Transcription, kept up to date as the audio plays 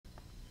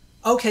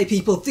Okay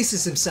people, this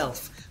is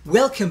himself.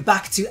 Welcome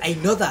back to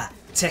another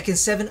Tekken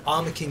 7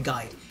 Armor King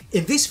guide.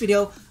 In this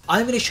video,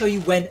 I'm going to show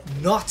you when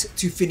not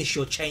to finish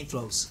your chain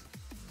throws.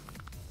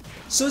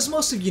 So as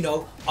most of you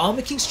know,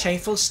 Armor King's chain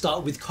throws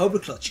start with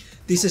Cobra Clutch.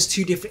 This has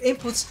two different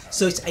inputs,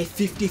 so it's a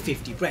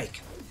 50-50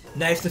 break.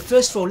 Now if the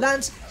first throw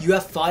lands, you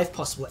have 5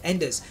 possible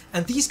enders,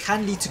 and these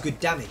can lead to good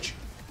damage.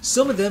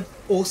 Some of them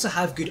also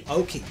have good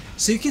Oki,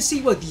 so you can see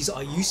why these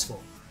are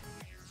useful.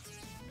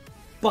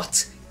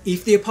 But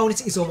if the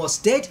opponent is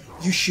almost dead,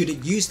 you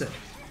shouldn't use them.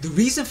 The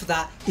reason for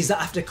that is that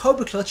after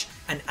Cobra Clutch,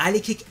 an alley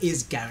kick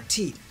is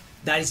guaranteed.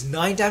 That is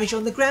 9 damage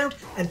on the ground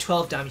and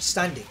 12 damage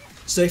standing.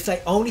 So if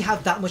they only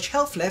have that much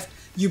health left,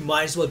 you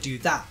might as well do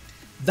that.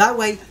 That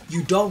way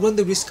you don't run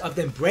the risk of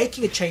them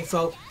breaking a chain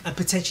throw and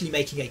potentially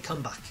making a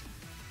comeback.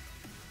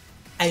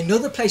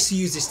 Another place to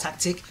use this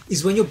tactic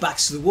is when your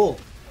back's to the wall.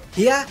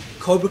 Here,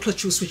 Cobra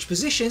Clutch will switch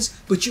positions,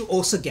 but you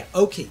also get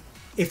Oki.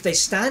 If they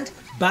stand,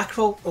 back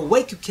roll or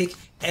wake up kick,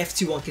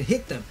 F21 can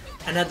hit them,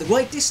 and at the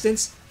right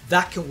distance,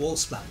 that can wall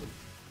splat.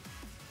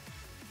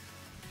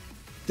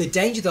 The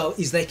danger though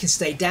is they can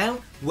stay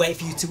down, wait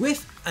for you to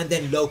whiff, and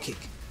then low kick.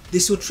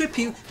 This will trip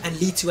you and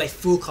lead to a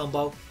full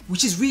combo,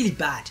 which is really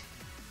bad.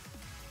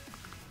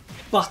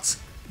 But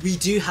we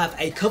do have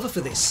a cover for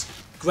this: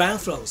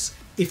 ground throws.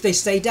 If they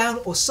stay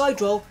down or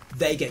side roll,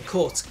 they get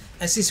caught,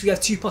 and since we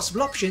have 2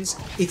 possible options,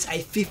 it's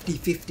a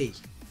 50-50.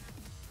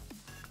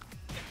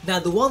 Now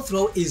the one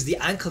throw is the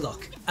ankle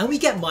lock, and we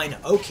get minor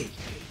Oki.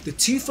 The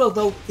 2 throw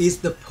though is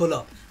the pull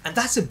up, and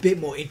that's a bit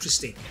more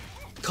interesting.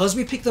 Because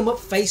we pick them up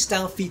face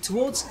down feet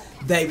towards,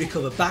 they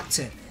recover back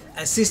turn,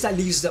 and since that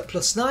leaves us at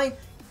 +9,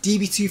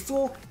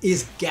 DB24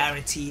 is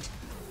guaranteed.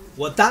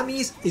 What that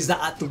means is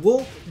that at the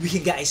wall we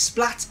can get a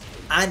splat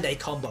and a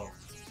combo.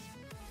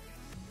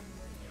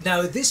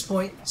 Now at this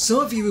point, some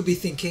of you will be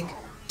thinking,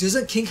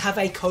 doesn't King have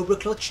a Cobra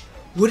Clutch?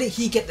 Wouldn't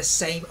he get the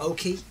same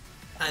Oki?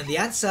 And the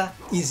answer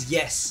is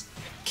yes.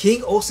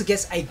 King also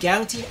gets a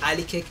guaranteed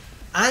alley kick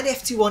and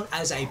F21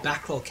 as a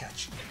back roll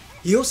catch.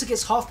 He also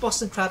gets half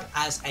Boston Crab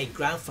as a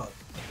ground throw.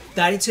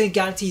 That in turn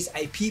guarantees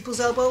a people's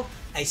elbow,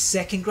 a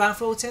second ground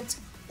throw attempt,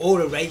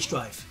 or a rage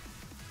drive.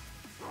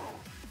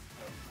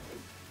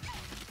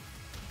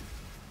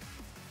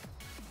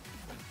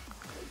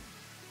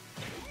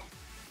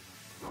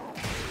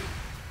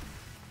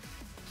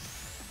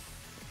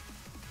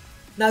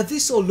 Now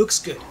this all looks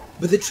good,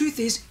 but the truth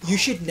is you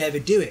should never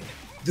do it.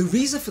 The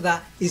reason for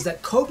that is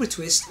that Cobra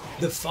Twist,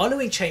 the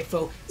following chain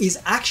throw, is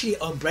actually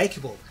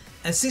unbreakable,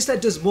 and since that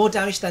does more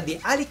damage than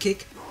the alley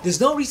kick, there's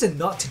no reason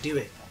not to do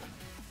it.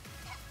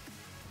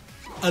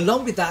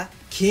 Along with that,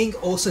 King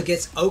also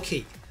gets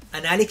Oki.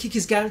 An alley kick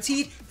is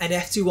guaranteed and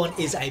F21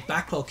 is a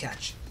back roll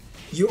catch.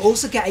 You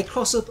also get a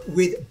cross up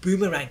with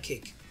boomerang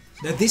kick.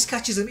 Now this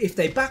catches them if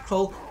they back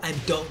roll and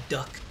don't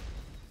duck.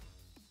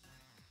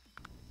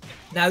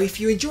 Now if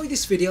you enjoyed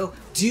this video,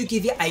 do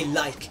give it a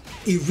like.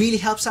 It really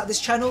helps out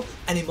this channel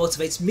and it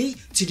motivates me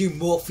to do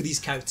more for these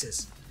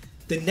characters.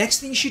 The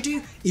next thing you should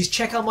do is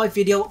check out my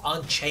video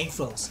on chain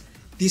throws.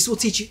 This will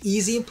teach you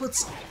easy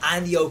inputs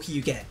and the Oki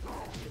you get.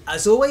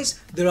 As always,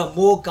 there are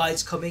more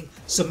guides coming,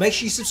 so make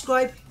sure you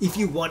subscribe if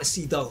you want to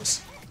see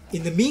those.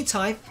 In the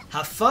meantime,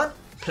 have fun,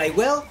 play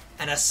well,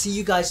 and I'll see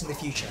you guys in the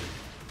future.